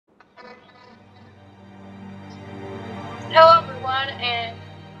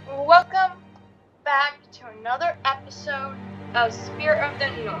another episode of Spirit of the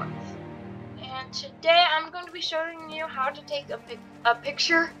North. And today I'm going to be showing you how to take a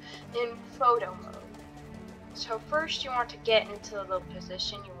picture in photo mode. So first you want to get into the little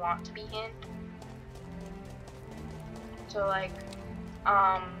position you want to be in. So like,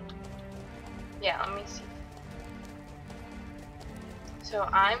 yeah, let me see. So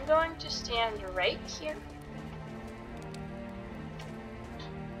I'm going to stand right here.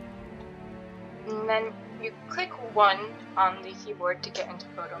 And then you click 1 on the keyboard to get into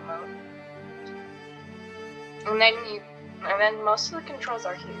photo mode. And then most of the controls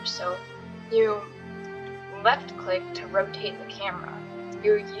are here. So you left click to rotate the camera.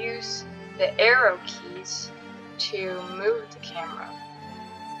 You use the arrow keys to move the camera.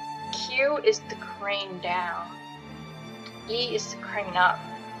 Q is to crane down. E is to crane up.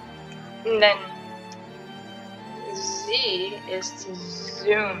 And then Z is to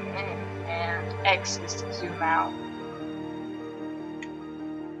zoom in. And X is to zoom out.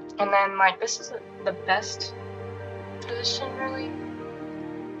 And then like this is the best position really.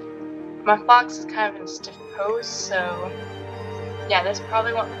 My fox is kind of in a stiff pose, so yeah, this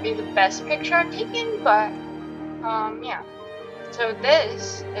probably won't be the best picture I've taken, but yeah. So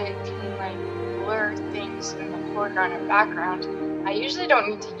this, it can like blur things in the foreground and background. I usually don't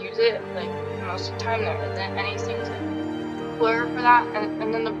need to use it, like most of the time there isn't anything to blur for that,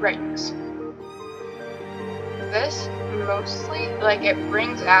 and then the brightness. This mostly, like, it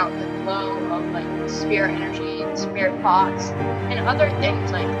brings out the glow of like spirit energy and spirit fox and other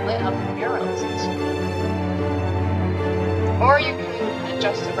things like lit up murals and stuff. Or you can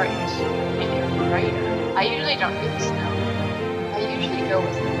adjust the brightness to make it brighter. I usually don't do this though. I usually go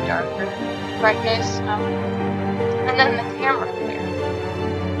with the darker brightness, and then the camera flare.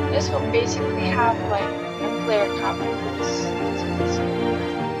 This will basically have like a flare top like this.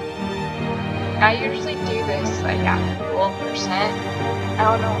 I usually do this like at 12%. I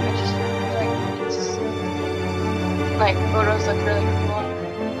don't know, I just feel like it's like photos look really cool.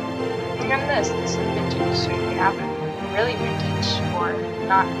 And then this is vintage, so you have it really vintage or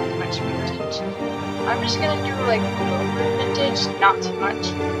not much vintage. I'm just gonna do like a little bit vintage, not too much.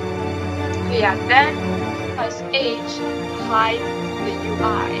 But yeah, then press H, hide the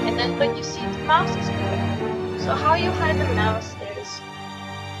UI, and then but you see the mouse is good. So how you hide the mouse is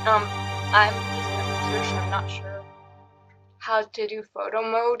I'm not sure how to do photo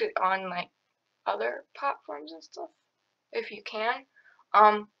mode on like other platforms and stuff, if you can.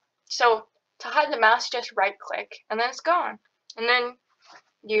 So to hide the mouse, just right click and then it's gone. And then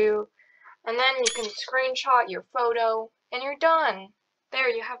you can screenshot your photo and you're done. There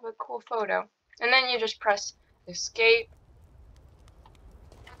you have a cool photo. And then you just press escape.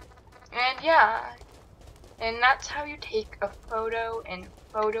 And yeah. And that's how you take a photo in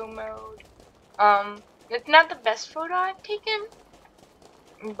photo mode. It's not the best photo I've taken,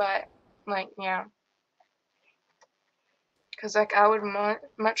 but like yeah, cause like I would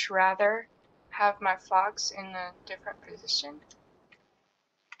much rather have my fox in a different position,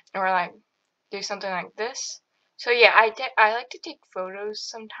 or like do something like this. So yeah, I like to take photos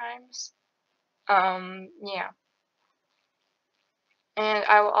sometimes. Yeah, and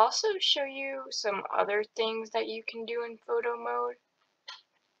I will also show you some other things that you can do in photo mode.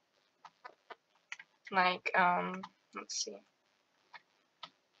 Like let's see.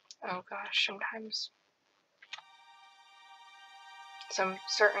 Oh gosh, sometimes some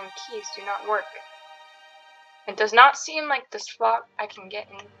certain keys do not work. It does not seem like this fox I can get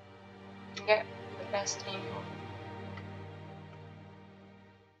the best angle.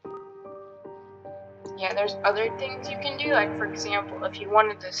 Yeah, there's other things you can do, like for example, if you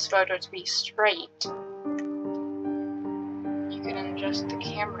wanted this photo to be straight, you can adjust the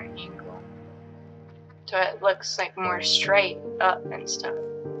camera angle so it looks like more straight up and stuff.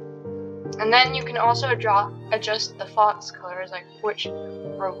 And then you can also adjust the fox colors, like which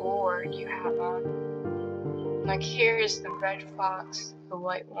reward you have on. Like here is the red fox, the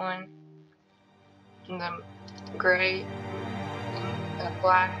white one, and the gray, and the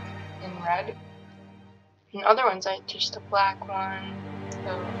black, and red. And other ones like just the black one,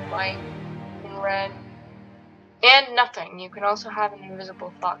 the white, and red, and nothing. You can also have an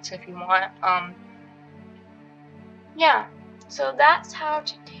invisible fox if you want. Yeah. So that's how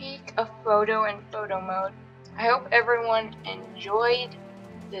to take a photo in photo mode. I hope everyone enjoyed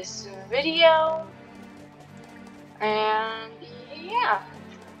this video. And yeah,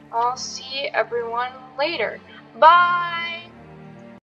 I'll see everyone later. Bye!